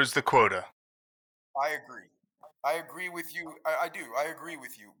quota is the quota. I agree. I agree with you. I do. I agree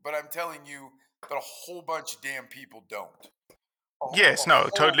with you. But I'm telling you that a whole bunch of damn people don't. Yes, no,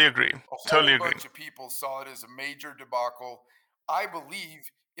 totally agree. A Totally whole agree. bunch of people saw it as a major debacle. I believe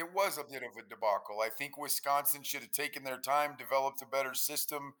it was a bit of a debacle. I think Wisconsin should have taken their time, developed a better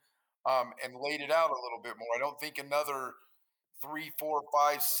system, and laid it out a little bit more. I don't think another 3, 4,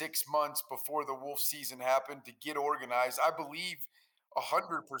 5, 6 months before the wolf season happened to get organized. I believe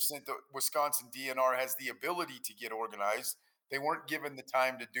 100% the Wisconsin DNR has the ability to get organized. They weren't given the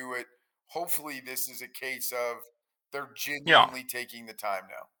time to do it. Hopefully, this is a case of they're genuinely taking the time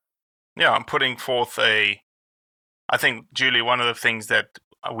now. Yeah, I'm putting forth I think, Julie, one of the things that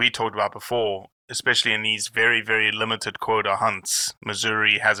we talked about before, especially in these very, very limited quota hunts,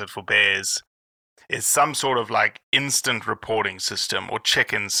 Missouri has it for bears, is some sort of like instant reporting system or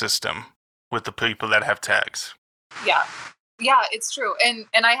check-in system with the people that have tags. Yeah, it's true, and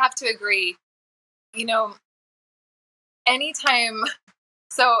I have to agree. You know, anytime.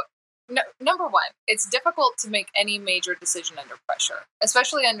 So, number one, it's difficult to make any major decision under pressure,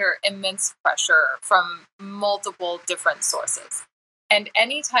 especially under immense pressure from multiple different sources. And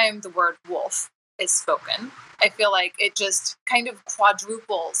anytime the word wolf is spoken, I feel like it just kind of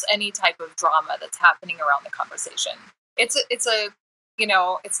quadruples any type of drama that's happening around the conversation. It's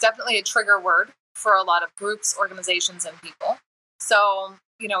it's definitely a trigger word for a lot of groups, organizations, and people. So,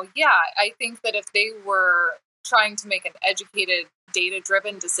 yeah, I think that if they were trying to make an educated,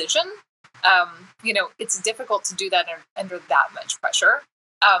 data-driven decision, it's difficult to do that under that much pressure.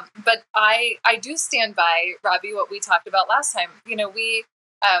 But I do stand by, Robbie, what we talked about last time. We,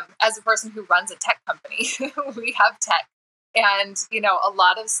 as a person who runs a tech company, we have tech, and a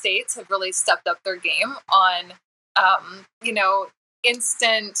lot of states have really stepped up their game on,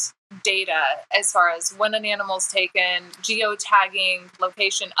 instant data as far as when an animal's taken, geotagging,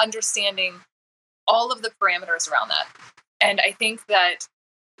 location, understanding all of the parameters around that. And I think that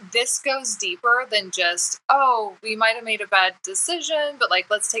this goes deeper than just, oh, we might have made a bad decision, but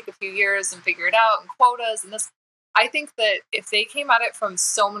let's take a few years and figure it out and quotas and this. I think that if they came at it from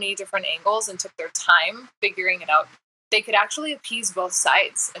so many different angles and took their time figuring it out, they could actually appease both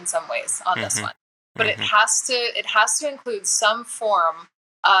sides in some ways on this one. But it has to include some form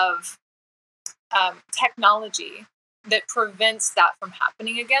of technology that prevents that from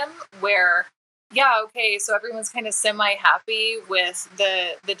happening again, where so everyone's kind of semi-happy with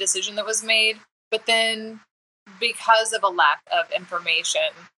the decision that was made, but then because of a lack of information,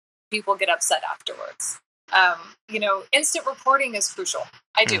 people get upset afterwards. Instant reporting is crucial.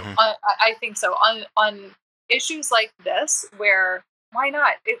 I do. I think so. On issues like this, where why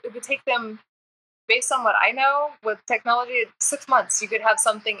not? It would take them, based on what I know, with technology, 6 months, you could have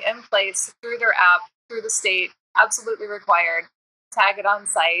something in place through their app, through the state, absolutely required, tag it on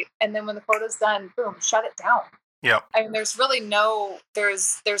site, and then when the quota's done, boom, shut it down. Yeah. I mean, there's really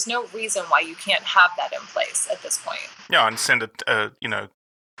there's no reason why you can't have that in place at this point. Yeah, and send a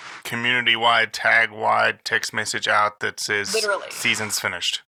community-wide, tag-wide text message out that says literally season's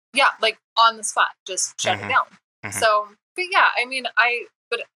finished. Yeah, on the spot, just shut it down. So, but yeah, I mean,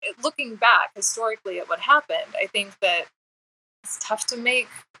 but looking back historically at what happened, I think that it's tough to make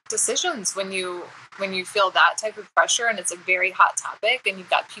decisions when you feel that type of pressure and it's a very hot topic and you've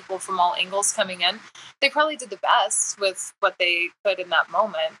got people from all angles coming in. They probably did the best with what they could in that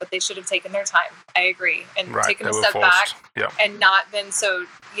moment, but they should have taken their time. I agree. And taken a step back and not been so,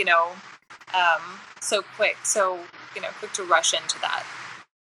 so quick to rush into that.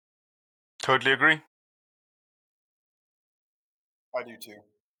 Totally agree. I do too.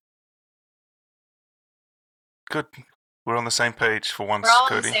 Good. We're on the same page for once, We're all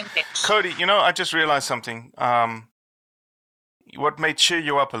Cody. on the same page. Cody, I just realized something. What may cheer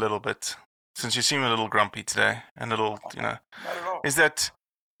you up a little bit, since you seem a little grumpy today, and a little, Not at all. is that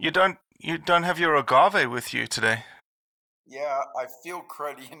you don't have your agave with you today. Yeah, I feel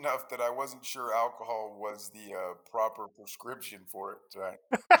cruddy enough that I wasn't sure alcohol was the proper prescription for it today.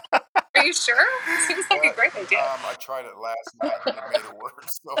 Are you sure? Seems like a great idea. I tried it last night and it made it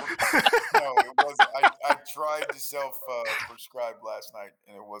worse. So no, it wasn't. I tried to self-prescribe last night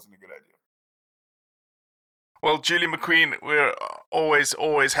and it wasn't a good idea. Well, Julie McQueen, we're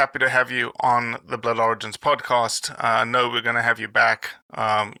always happy to have you on the Blood Origins podcast. I know we're going to have you back.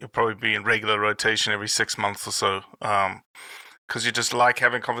 You'll probably be in regular rotation every 6 months or so, because you just like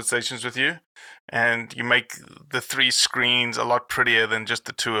having conversations with you, and you make the 3 screens a lot prettier than just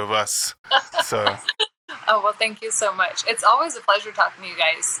the 2 of us. So, oh well, thank you so much. It's always a pleasure talking to you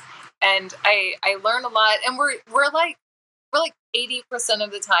guys, and I learn a lot. And we're like 80%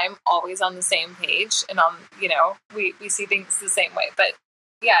 of the time always on the same page, and we see things the same way. But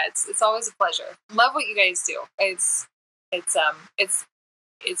yeah, it's always a pleasure. Love what you guys do. It's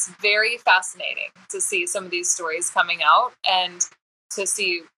very fascinating to see some of these stories coming out and to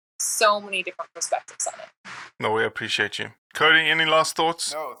see so many different perspectives on it. No, we appreciate you. Cody, any last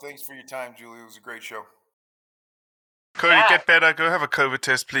thoughts? No, thanks for your time, Julie. It was a great show. Cody, Yeah. Get better. Go have a COVID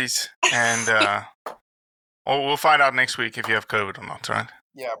test, please. And or we'll find out next week if you have COVID or not, right?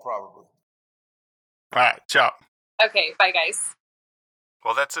 Yeah, probably. All right, ciao. Okay, bye guys.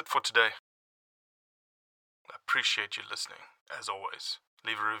 Well, that's it for today. I appreciate you listening, as always.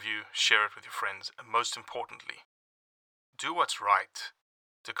 Leave a review, share it with your friends, and most importantly, do what's right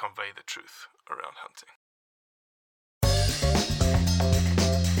to convey the truth around hunting.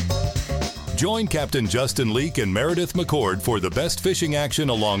 Join Captain Justin Leake and Meredith McCord for the best fishing action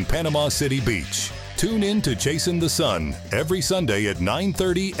along Panama City Beach. Tune in to Chasing the Sun every Sunday at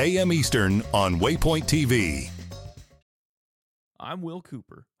 9:30 a.m. Eastern on Waypoint TV. I'm Will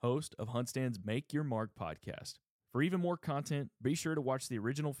Cooper, host of HuntStand's Make Your Mark podcast. For even more content, be sure to watch the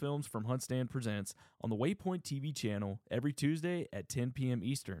original films from HuntStand Presents on the Waypoint TV channel every Tuesday at 10 p.m.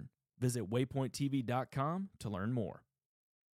 Eastern. Visit waypointtv.com to learn more.